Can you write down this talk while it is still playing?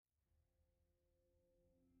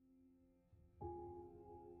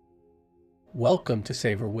Welcome to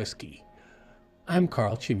Savor Whiskey. I'm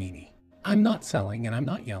Carl Cimini. I'm not selling and I'm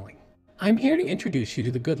not yelling. I'm here to introduce you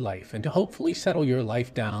to the good life and to hopefully settle your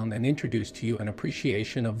life down and introduce to you an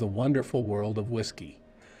appreciation of the wonderful world of whiskey,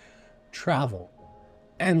 travel,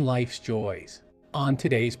 and life's joys. On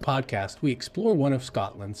today's podcast, we explore one of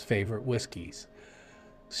Scotland's favorite whiskies,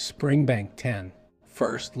 Springbank 10.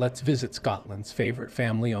 First, let's visit Scotland's favorite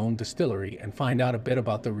family-owned distillery and find out a bit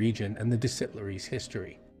about the region and the distillery's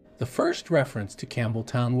history. The first reference to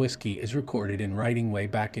Campbeltown whiskey is recorded in writing way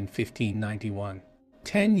back in 1591.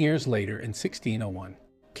 10 years later, in 1601,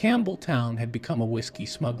 Campbeltown had become a whiskey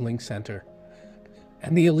smuggling center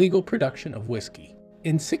and the illegal production of whiskey.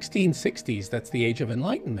 In 1660s, that's the Age of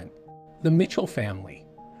Enlightenment, the Mitchell family,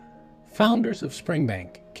 founders of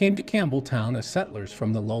Springbank, came to Campbeltown as settlers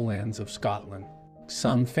from the lowlands of Scotland.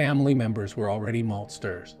 Some family members were already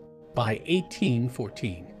maltsters. By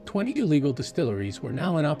 1814, 20 legal distilleries were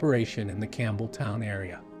now in operation in the Campbeltown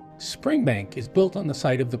area. Springbank is built on the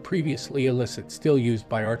site of the previously illicit still used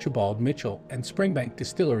by Archibald Mitchell, and Springbank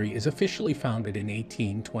Distillery is officially founded in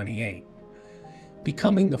 1828,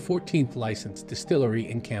 becoming the 14th licensed distillery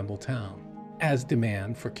in Campbeltown. As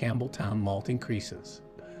demand for Campbeltown malt increases,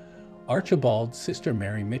 Archibald's sister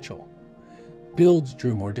Mary Mitchell builds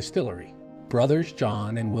Drumore Distillery. Brothers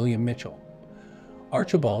John and William Mitchell,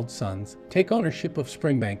 Archibald's sons, take ownership of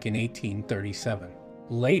Springbank in 1837.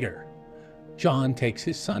 Later, John takes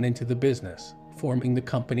his son into the business, forming the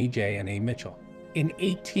company J&A Mitchell. In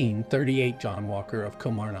 1838, John Walker of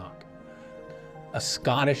Kilmarnock, a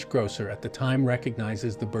Scottish grocer at the time,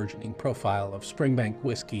 recognizes the burgeoning profile of Springbank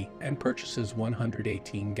whiskey and purchases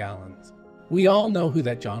 118 gallons. We all know who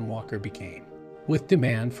that John Walker became, with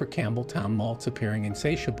demand for Campbeltown malts appearing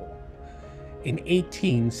insatiable. In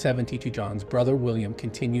 1872, John's brother William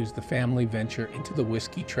continues the family venture into the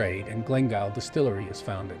whiskey trade and Glengyle Distillery is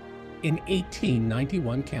founded. In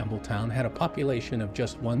 1891, Campbeltown had a population of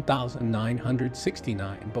just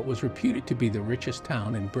 1,969 but was reputed to be the richest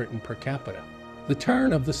town in Britain per capita. The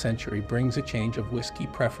turn of the century brings a change of whiskey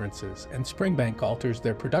preferences, and Springbank alters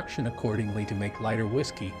their production accordingly to make lighter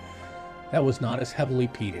whiskey that was not as heavily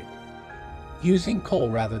peated, using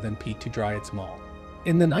coal rather than peat to dry its malt.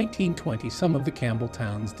 In the 1920s, some of the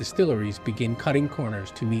Campbeltown's distilleries begin cutting corners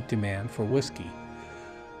to meet demand for whiskey,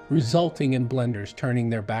 resulting in blenders turning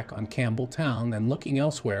their back on Campbeltown and looking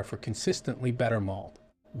elsewhere for consistently better malt.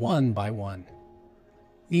 One by one,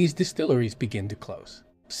 these distilleries begin to close.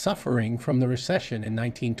 Suffering from the recession in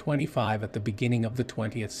 1925 at the beginning of the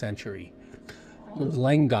 20th century,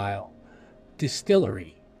 Glengyle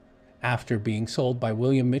Distillery, after being sold by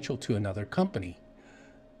William Mitchell to another company,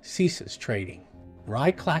 ceases trading.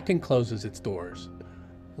 Rye-Clacton closes its doors,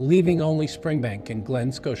 leaving only Springbank and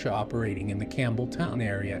Glen Scotia operating in the Campbeltown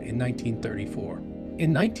area in 1934.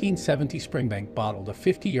 In 1970, Springbank bottled a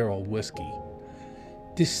 50-year-old whiskey,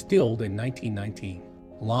 distilled in 1919.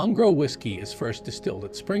 Longrow whiskey is first distilled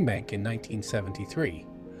at Springbank in 1973,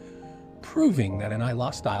 proving that an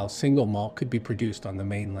Islay-style single malt could be produced on the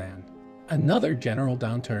mainland. Another general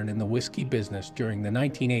downturn in the whiskey business during the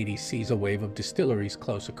 1980s sees a wave of distilleries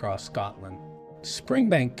close across Scotland.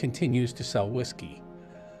 Springbank continues to sell whiskey,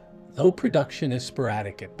 though production is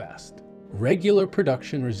sporadic at best. Regular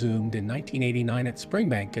production resumed in 1989 at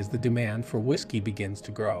Springbank as the demand for whiskey begins to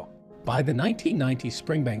grow. By the 1990s,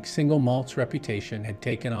 Springbank's single malt's reputation had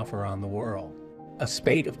taken off around the world. A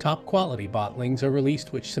spate of top-quality bottlings are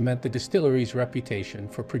released which cement the distillery's reputation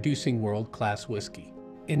for producing world-class whiskey.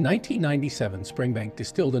 In 1997, Springbank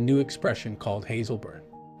distilled a new expression called Hazelburn.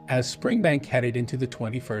 As Springbank headed into the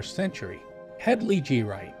 21st century, Hedley G.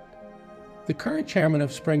 Wright, the current chairman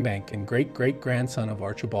of Springbank and great-great-grandson of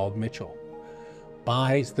Archibald Mitchell,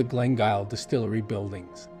 buys the Glengyle Distillery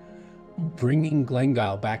buildings, bringing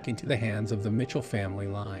Glengyle back into the hands of the Mitchell family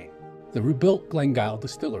line. The rebuilt Glengyle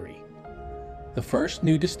Distillery, the first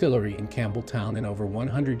new distillery in Campbeltown in over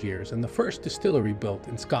 100 years and the first distillery built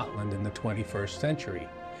in Scotland in the 21st century,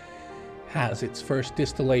 has its first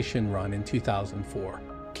distillation run in 2004.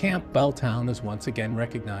 Campbeltown is once again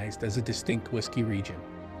recognized as a distinct whiskey region.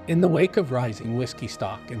 In the wake of rising whiskey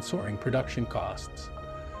stock and soaring production costs,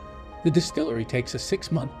 the distillery takes a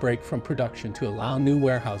 6-month break from production to allow new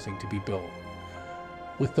warehousing to be built,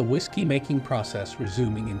 with the whiskey-making process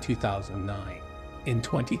resuming in 2009. In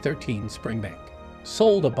 2013, Springbank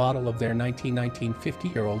sold a bottle of their 1919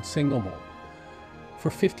 50-year-old single malt for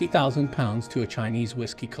 £50,000 to a Chinese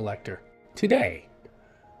whiskey collector. Today,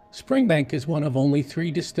 Springbank is one of only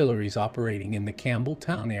 3 distilleries operating in the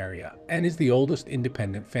Campbeltown area and is the oldest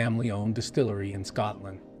independent family-owned distillery in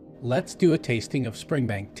Scotland. Let's do a tasting of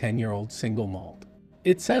Springbank 10-year-old single malt.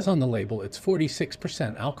 It says on the label it's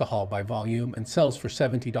 46% alcohol by volume and sells for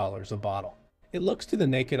 $70 a bottle. It looks to the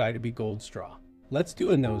naked eye to be Gold Straw. Let's do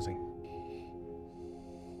a nosing.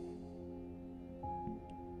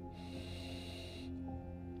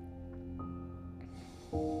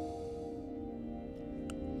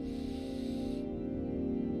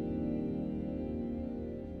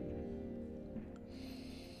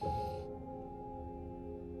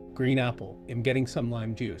 Green apple, I'm getting some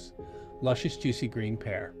lime juice. Luscious juicy green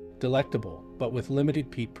pear. Delectable, but with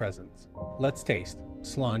limited peat presence. Let's taste.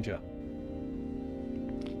 Slanja.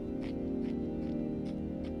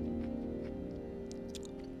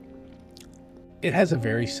 It has a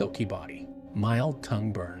very silky body. Mild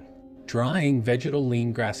tongue burn. Drying vegetal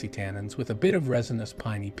lean grassy tannins with a bit of resinous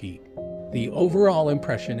piney peat. The overall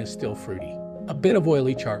impression is still fruity. A bit of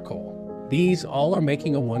oily charcoal. These all are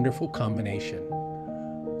making a wonderful combination.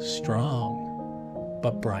 Strong,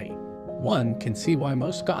 but bright. One can see why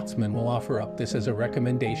most Scotsmen will offer up this as a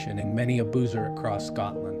recommendation in many a boozer across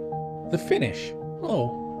Scotland. The finish,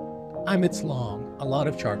 it's long, a lot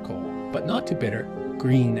of charcoal, but not too bitter.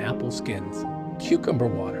 Green apple skins, cucumber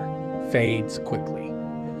water, fades quickly,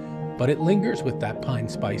 but it lingers with that pine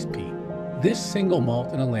spice peat. This single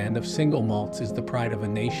malt in a land of single malts is the pride of a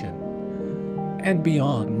nation, and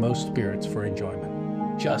beyond most spirits for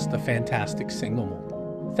enjoyment. Just a fantastic single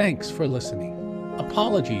malt. Thanks for listening.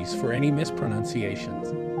 Apologies for any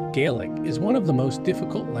mispronunciations. Gaelic is one of the most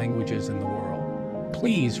difficult languages in the world.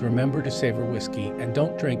 Please remember to savor whiskey and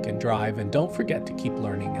don't drink and drive, and don't forget to keep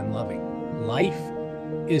learning and loving. Life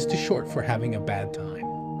is too short for having a bad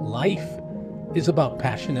time. Life is about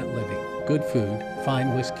passionate living. Good food,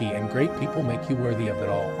 fine whiskey, and great people make you worthy of it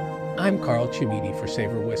all. I'm Carl Cimini for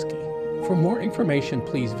Savor Whiskey. For more information,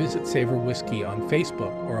 please visit Savor Whiskey on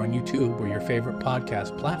Facebook or on YouTube or your favorite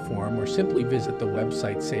podcast platform, or simply visit the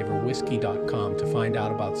website savorwhiskey.com to find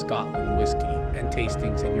out about Scotland whiskey and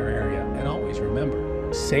tastings in your area. And always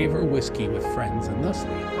remember, savor whiskey with friends and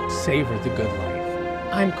thusly savor the good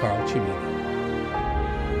life. I'm Carl Cimini.